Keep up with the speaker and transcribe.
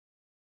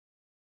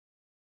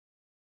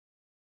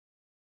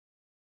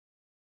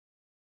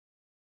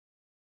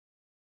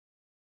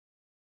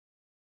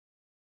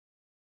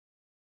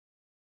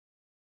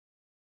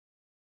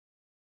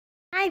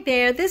Hi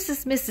there, this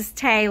is Mrs.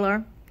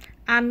 Taylor.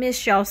 I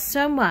miss y'all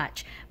so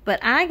much,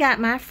 but I got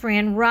my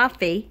friend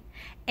Ruffy,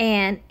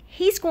 and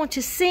he's going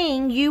to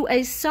sing you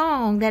a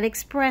song that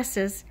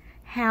expresses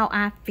how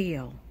I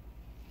feel.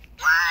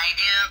 Why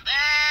do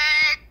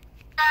birds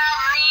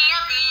only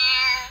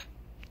appear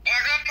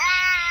every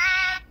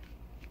time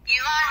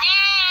you are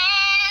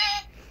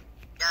near?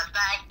 Just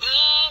like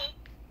me,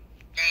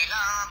 they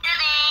long to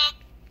be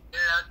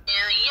close to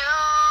you.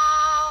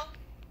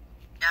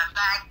 Just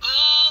like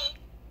me,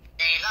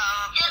 they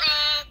long to be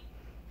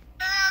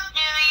close to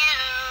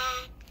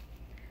you.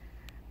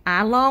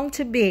 I long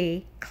to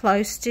be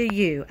close to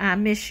you. I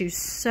miss you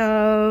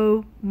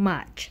so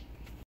much.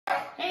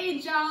 Hey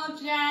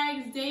Jolly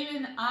Jags, David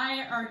and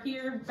I are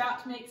here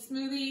about to make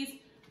smoothies.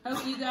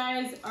 Hope you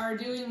guys are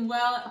doing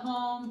well at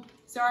home.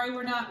 Sorry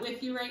we're not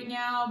with you right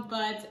now,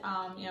 but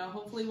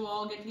hopefully we'll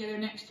all get together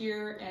next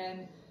year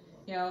and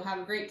have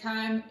a great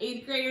time.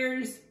 8th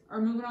graders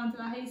are moving on to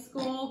the high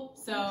school,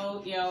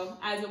 so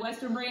as a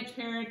Western Branch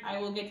parent, I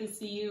will get to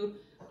see you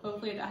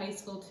hopefully at the high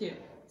school too.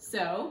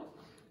 So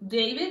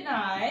David and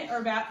I are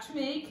about to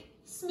make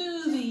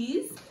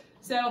smoothies.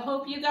 So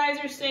hope you guys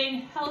are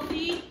staying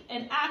healthy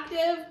and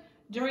active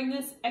during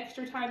this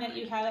extra time that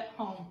you have at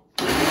home.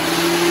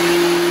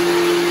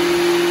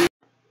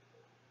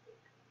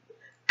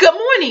 Good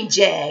morning,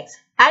 Jags.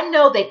 I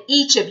know that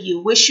each of you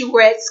wish you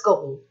were at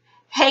school,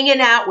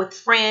 hanging out with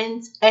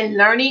friends and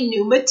learning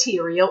new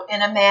material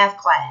in a math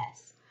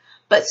class.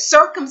 But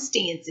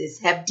circumstances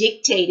have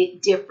dictated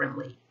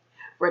differently.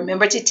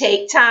 Remember to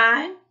take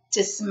time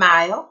to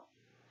smile,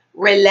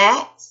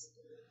 relax,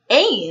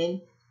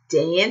 and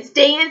dance,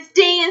 dance,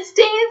 dance,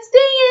 dance,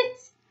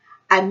 dance.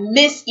 I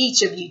miss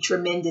each of you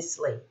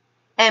tremendously.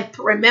 And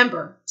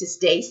remember to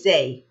stay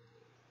safe.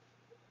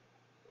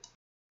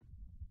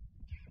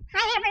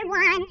 Hi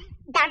everyone.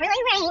 That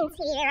really rains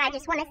here. I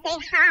just want to say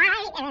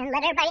hi and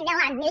let everybody know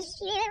I miss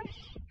you.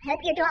 Hope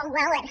you're doing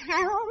well at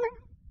home.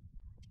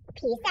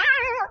 Peace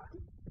out.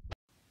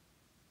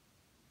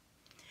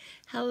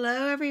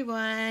 Hello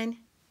everyone.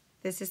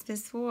 This is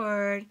Miss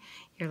Ward,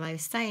 your life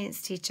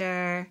science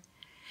teacher.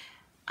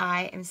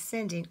 I am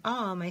sending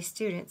all my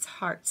students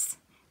hearts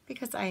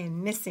because I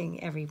am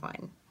missing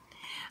everyone.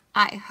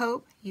 I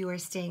hope you are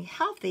staying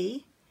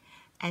healthy,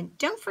 and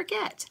don't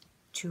forget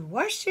to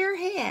wash your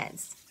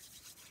hands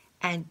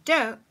and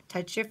don't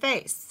touch your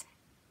face.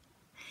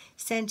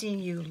 Sending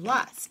you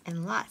lots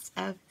and lots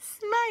of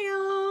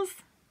smiles.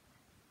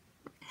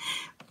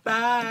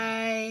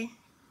 Bye.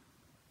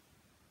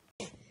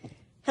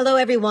 Hello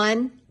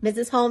everyone.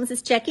 Mrs. Holmes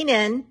is checking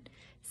in,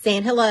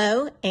 saying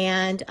hello,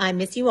 and I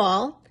miss you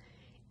all.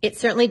 It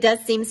certainly does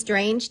seem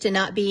strange to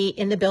not be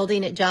in the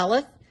building at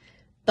Jolliffe,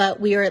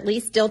 but we are at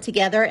least still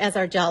together as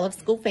our Jolliffe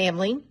school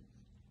family.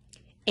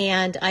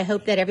 And I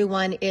hope that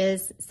everyone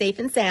is safe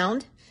and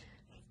sound,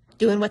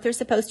 doing what they're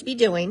supposed to be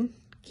doing,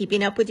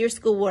 keeping up with your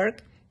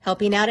schoolwork,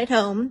 helping out at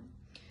home,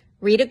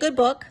 read a good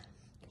book.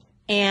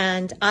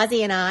 And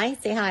Ozzy and I,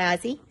 say hi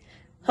Ozzy,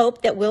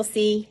 hope that we'll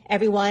see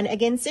everyone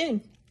again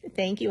soon.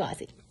 Thank you,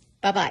 Ozzy.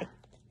 Bye-bye.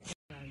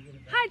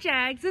 Hi,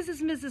 Jags. This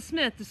is Mrs.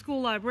 Smith, the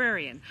school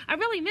librarian. I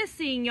really miss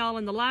seeing y'all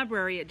in the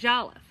library at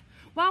Jolliffe.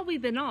 While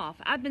we've been off,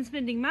 I've been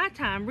spending my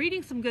time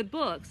reading some good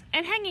books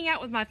and hanging out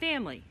with my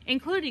family,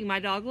 including my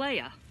dog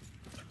Leia.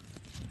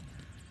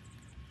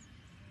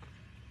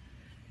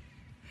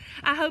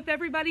 I hope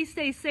everybody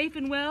stays safe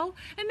and well,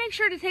 and make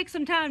sure to take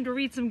some time to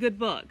read some good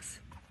books.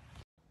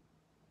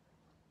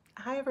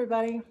 Hi,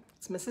 everybody.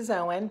 It's Mrs.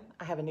 Owen.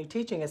 I have a new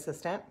teaching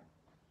assistant.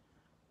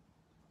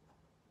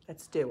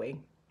 That's Dewey.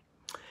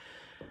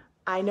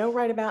 I know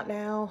right about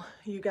now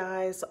you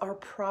guys are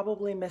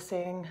probably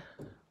missing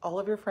all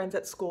of your friends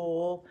at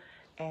school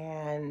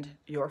and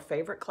your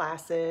favorite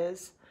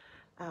classes.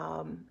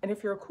 And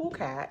if you're a cool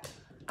cat,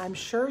 I'm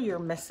sure you're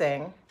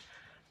missing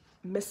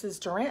Mrs.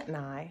 Durant and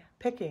I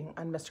picking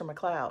on Mr.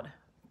 McLeod.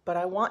 But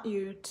I want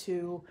you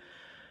to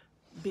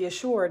be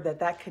assured that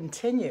that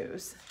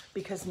continues,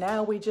 because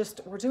now we're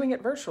doing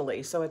it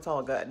virtually, so it's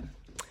all good.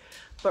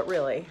 But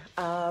really,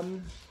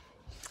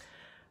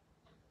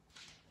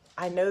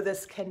 I know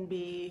this can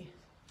be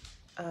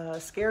a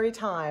scary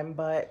time,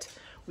 but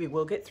we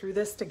will get through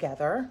this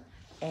together.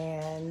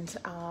 And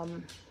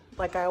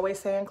like I always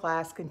say in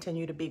class,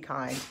 continue to be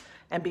kind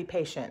and be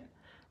patient.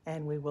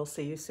 And we will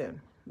see you soon.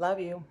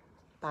 Love you.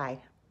 Bye.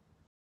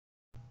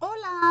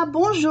 Hola,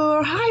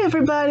 bonjour, hi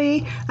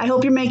everybody. I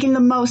hope you're making the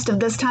most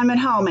of this time at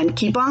home and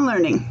keep on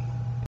learning.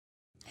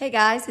 Hey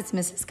guys, it's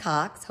Mrs.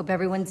 Cox. Hope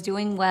everyone's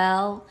doing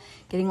well,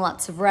 getting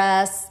lots of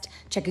rest,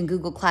 checking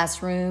Google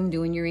Classroom,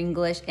 doing your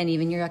English, and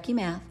even your yucky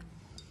math.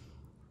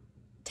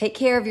 Take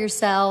care of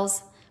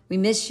yourselves. We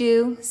miss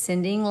you.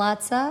 Sending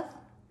lots of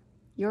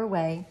your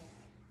way.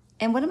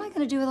 And what am I going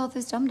to do with all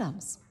those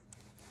dum-dums?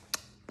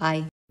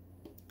 Bye.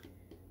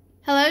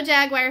 Hello,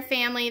 Jaguar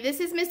family. This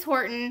is Miss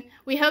Horton.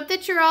 We hope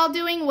that you're all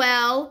doing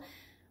well.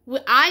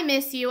 I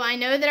miss you. I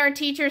know that our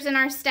teachers and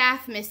our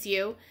staff miss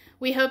you.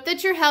 We hope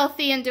that you're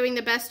healthy and doing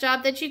the best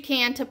job that you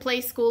can to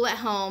play school at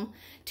home.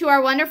 To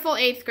our wonderful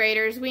 8th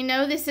graders, we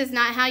know this is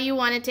not how you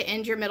wanted to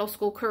end your middle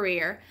school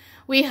career.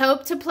 We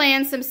hope to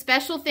plan some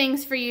special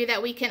things for you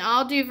that we can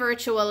all do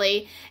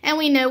virtually, and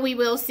we know we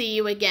will see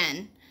you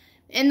again.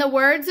 In the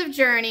words of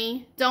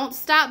Journey, don't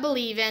stop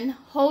believing,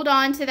 hold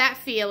on to that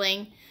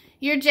feeling.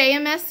 Your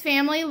JMS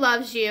family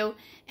loves you,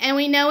 and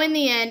we know in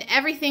the end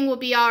everything will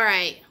be all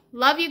right.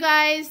 Love you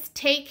guys,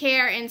 take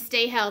care, and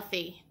stay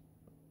healthy.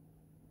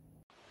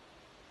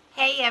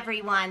 Hey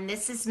everyone,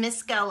 this is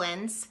Miss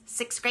Goins,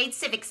 6th grade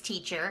civics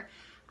teacher.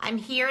 I'm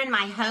here in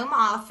my home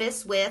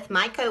office with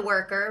my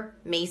coworker,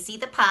 Macy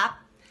the pup.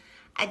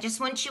 I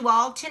just want you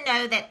all to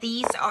know that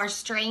these are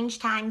strange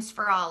times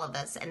for all of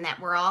us and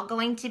that we're all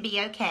going to be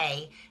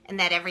okay and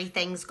that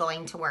everything's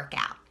going to work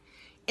out.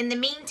 In the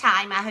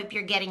meantime, I hope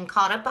you're getting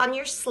caught up on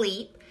your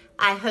sleep.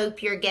 I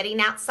hope you're getting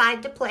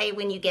outside to play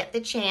when you get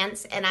the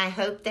chance, and I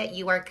hope that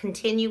you are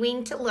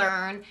continuing to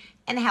learn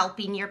and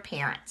helping your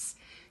parents.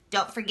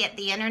 Don't forget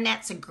the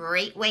internet's a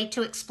great way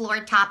to explore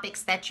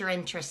topics that you're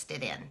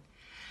interested in.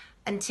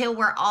 Until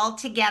we're all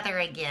together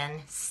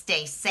again,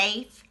 stay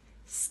safe,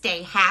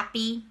 stay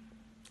happy,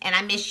 and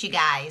I miss you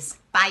guys.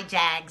 Bye,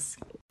 Jags.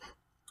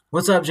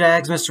 What's up,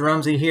 Jags? Mr.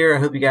 Rumsey here. I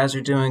hope you guys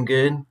are doing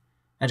good.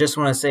 I just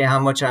want to say how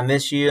much I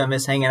miss you. I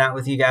miss hanging out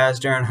with you guys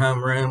during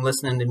homeroom,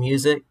 listening to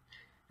music.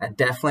 I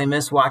definitely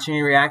miss watching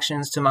your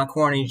reactions to my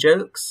corny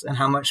jokes and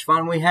how much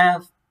fun we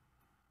have.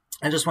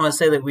 I just want to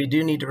say that we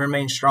do need to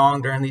remain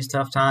strong during these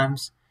tough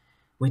times.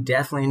 We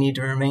definitely need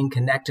to remain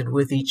connected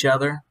with each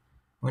other.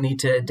 We need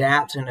to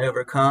adapt and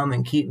overcome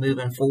and keep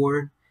moving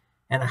forward.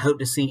 And I hope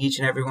to see each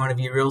and every one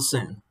of you real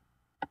soon.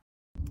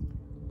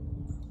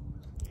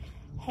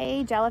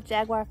 Hey Jolliffe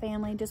Jaguar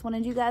family, just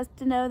wanted you guys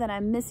to know that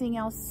I'm missing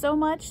y'all so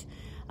much.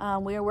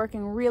 We are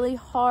working really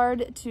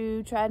hard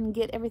to try and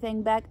get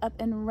everything back up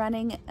and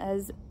running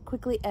as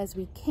quickly as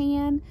we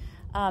can.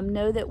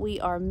 Know that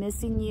we are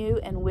missing you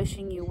and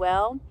wishing you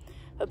well.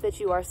 Hope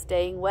that you are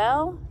staying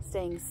well,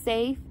 staying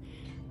safe.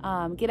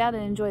 Get out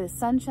and enjoy the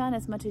sunshine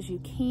as much as you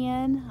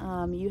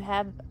can. You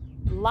have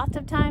lots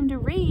of time to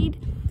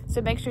read, so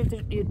make sure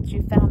that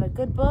you found a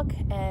good book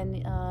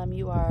and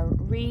you are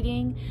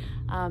reading.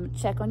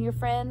 Check on your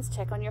friends,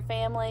 check on your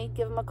family,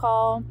 give them a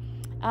call.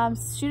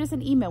 Shoot us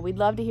an email. We'd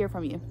love to hear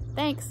from you.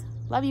 Thanks.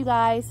 Love you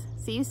guys.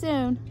 See you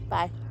soon.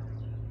 Bye.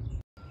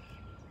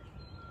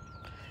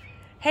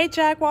 Hey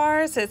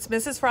Jaguars, it's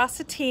Mrs.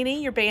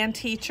 Rossatini, your band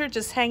teacher,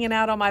 just hanging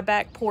out on my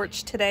back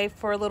porch today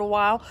for a little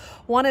while.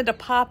 Wanted to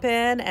pop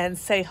in and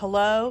say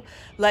hello,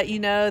 let you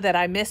know that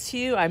I miss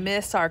you. I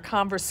miss our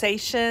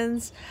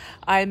conversations.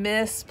 I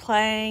miss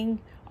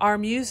playing our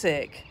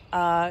music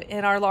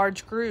in our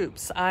large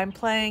groups. I'm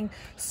playing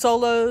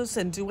solos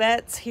and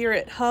duets here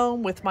at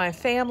home with my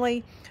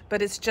family,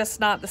 but it's just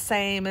not the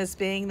same as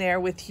being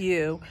there with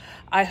you.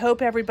 I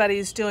hope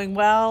everybody's doing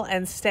well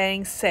and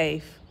staying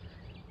safe.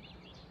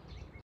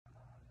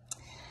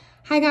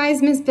 Hi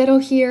guys, Miss Biddle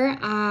here.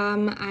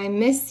 I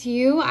miss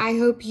you. I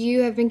hope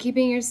you have been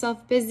keeping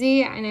yourself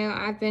busy. I know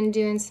I've been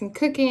doing some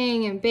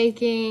cooking and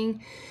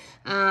baking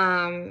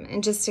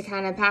and just to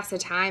kind of pass the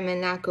time and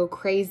not go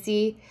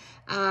crazy.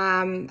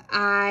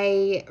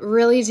 I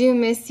really do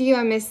miss you.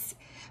 I miss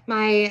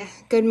my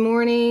good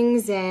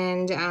mornings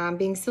and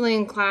being silly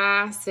in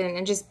class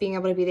and just being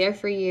able to be there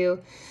for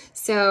you.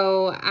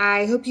 So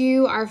I hope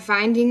you are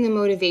finding the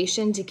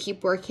motivation to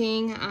keep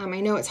working. I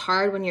know it's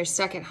hard when you're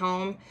stuck at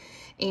home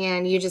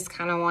and you just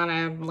kind of want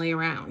to lay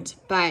around,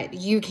 but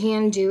you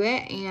can do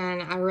it,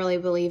 and I really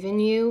believe in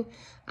you.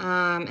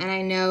 And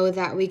I know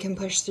that we can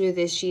push through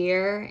this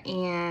year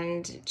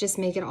and just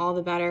make it all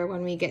the better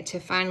when we get to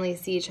finally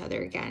see each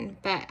other again.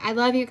 But I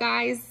love you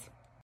guys.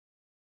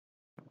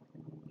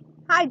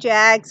 Hi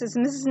Jags, it's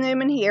Mrs.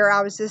 Newman here.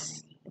 I was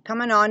just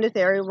coming on to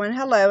tell everyone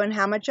hello and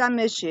how much I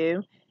miss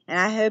you. And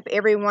I hope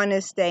everyone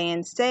is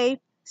staying safe,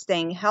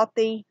 staying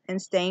healthy,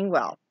 and staying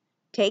well.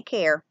 Take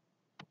care.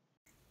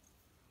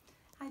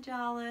 Hi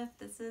Jolliffe,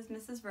 this is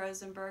Mrs.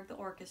 Rosenberg, the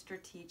orchestra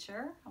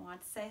teacher. I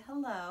want to say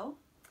hello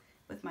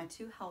with my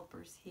two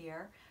helpers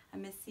here. I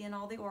miss seeing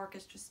all the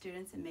orchestra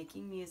students and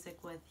making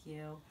music with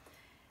you.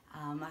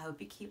 I hope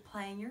you keep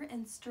playing your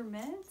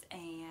instruments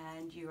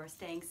and you are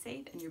staying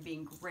safe and you're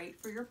being great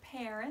for your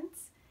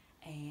parents.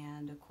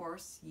 And of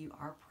course, you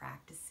are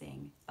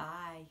practicing.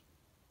 Bye.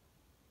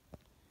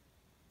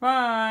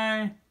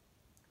 Bye.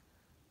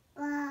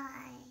 Bye.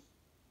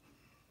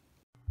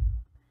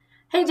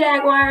 Hey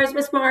Jaguars,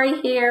 Miss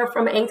Mari here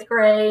from 8th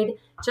grade.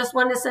 Just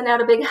wanted to send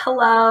out a big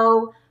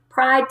hello.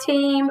 Pride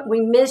team,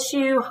 we miss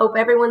you. Hope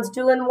everyone's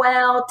doing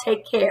well.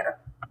 Take care.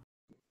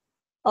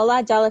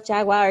 Hola, Jolliffe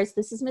Jaguars.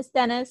 This is Miss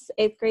Dennis,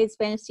 8th grade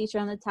Spanish teacher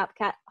on the Top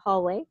Cat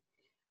hallway.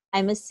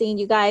 I miss seeing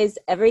you guys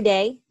every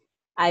day.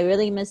 I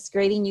really miss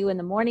grading you in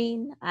the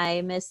morning.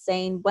 I miss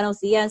saying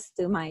buenos dias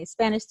to my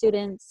Spanish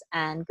students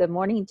and good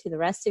morning to the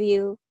rest of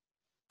you.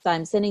 So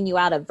I'm sending you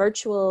out a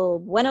virtual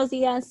buenos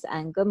dias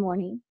and good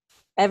morning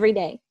every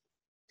day.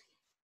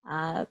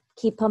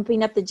 Keep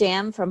pumping up the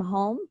jam from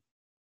home.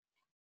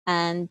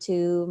 And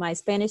to my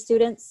Spanish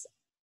students,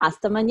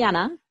 hasta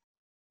mañana.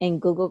 in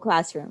Google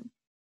Classroom.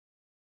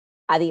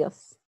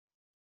 Adios.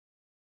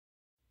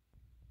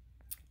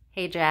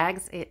 Hey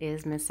JAGS, it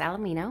is Miss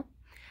Salamino.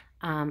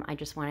 I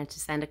just wanted to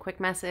send a quick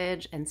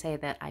message and say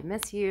that I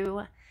miss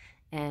you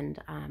and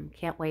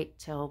can't wait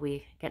till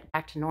we get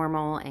back to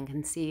normal and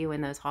can see you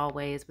in those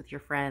hallways with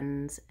your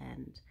friends.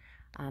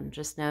 And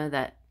just know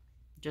that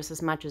just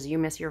as much as you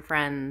miss your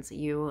friends,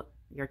 your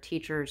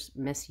teachers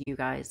miss you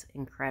guys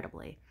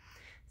incredibly.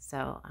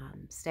 So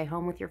stay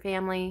home with your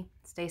family,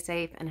 stay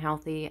safe and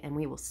healthy, and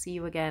we will see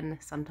you again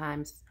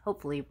sometimes,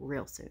 hopefully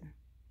real soon.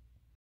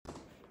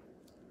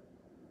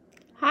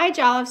 Hi,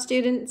 Jolliffe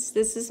students.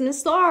 This is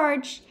Miss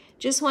Large.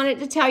 Just wanted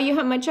to tell you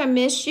how much I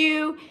miss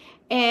you.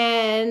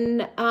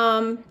 And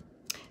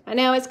I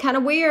know it's kind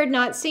of weird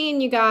not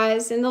seeing you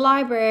guys in the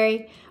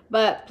library,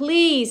 but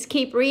please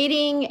keep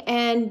reading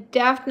and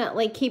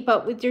definitely keep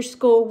up with your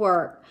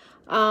schoolwork.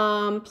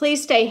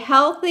 Please stay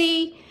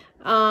healthy.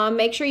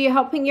 Make sure you're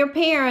helping your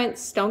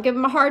parents. Don't give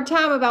them a hard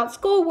time about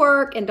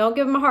schoolwork, and don't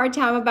give them a hard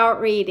time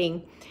about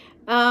reading.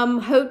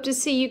 Hope to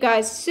see you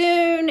guys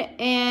soon.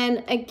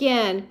 And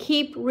again,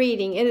 keep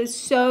reading. It is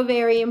so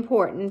very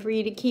important for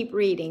you to keep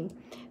reading.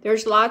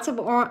 There's lots of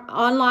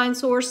online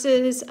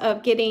sources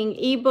of getting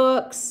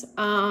ebooks.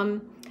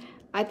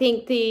 I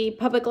think the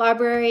public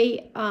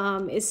library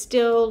is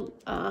still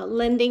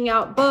lending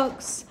out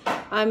books.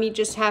 You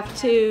just have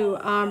to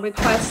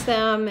request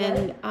them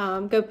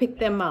and go pick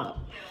them up.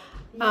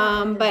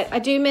 But I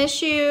do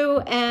miss you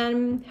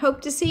and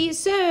hope to see you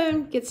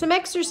soon. Get some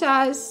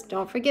exercise.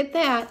 Don't forget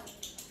that.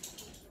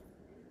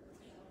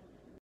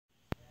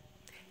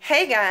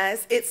 Hey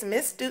guys, it's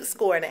Miss Dukes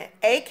Gordon,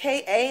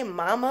 aka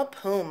Mama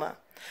Puma.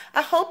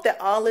 I hope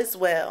that all is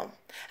well.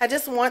 I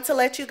just want to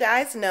let you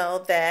guys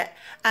know that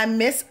I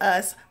miss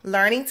us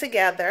learning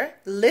together,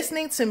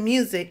 listening to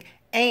music,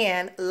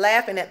 and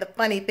laughing at the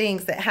funny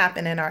things that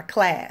happen in our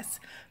class.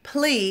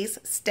 Please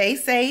stay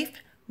safe,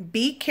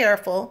 be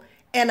careful,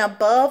 and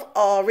above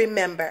all,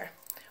 remember,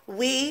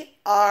 we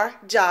are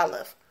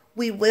Jolliffe.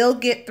 We will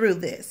get through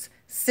this.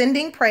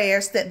 Sending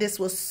prayers that this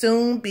will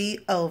soon be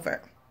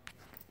over.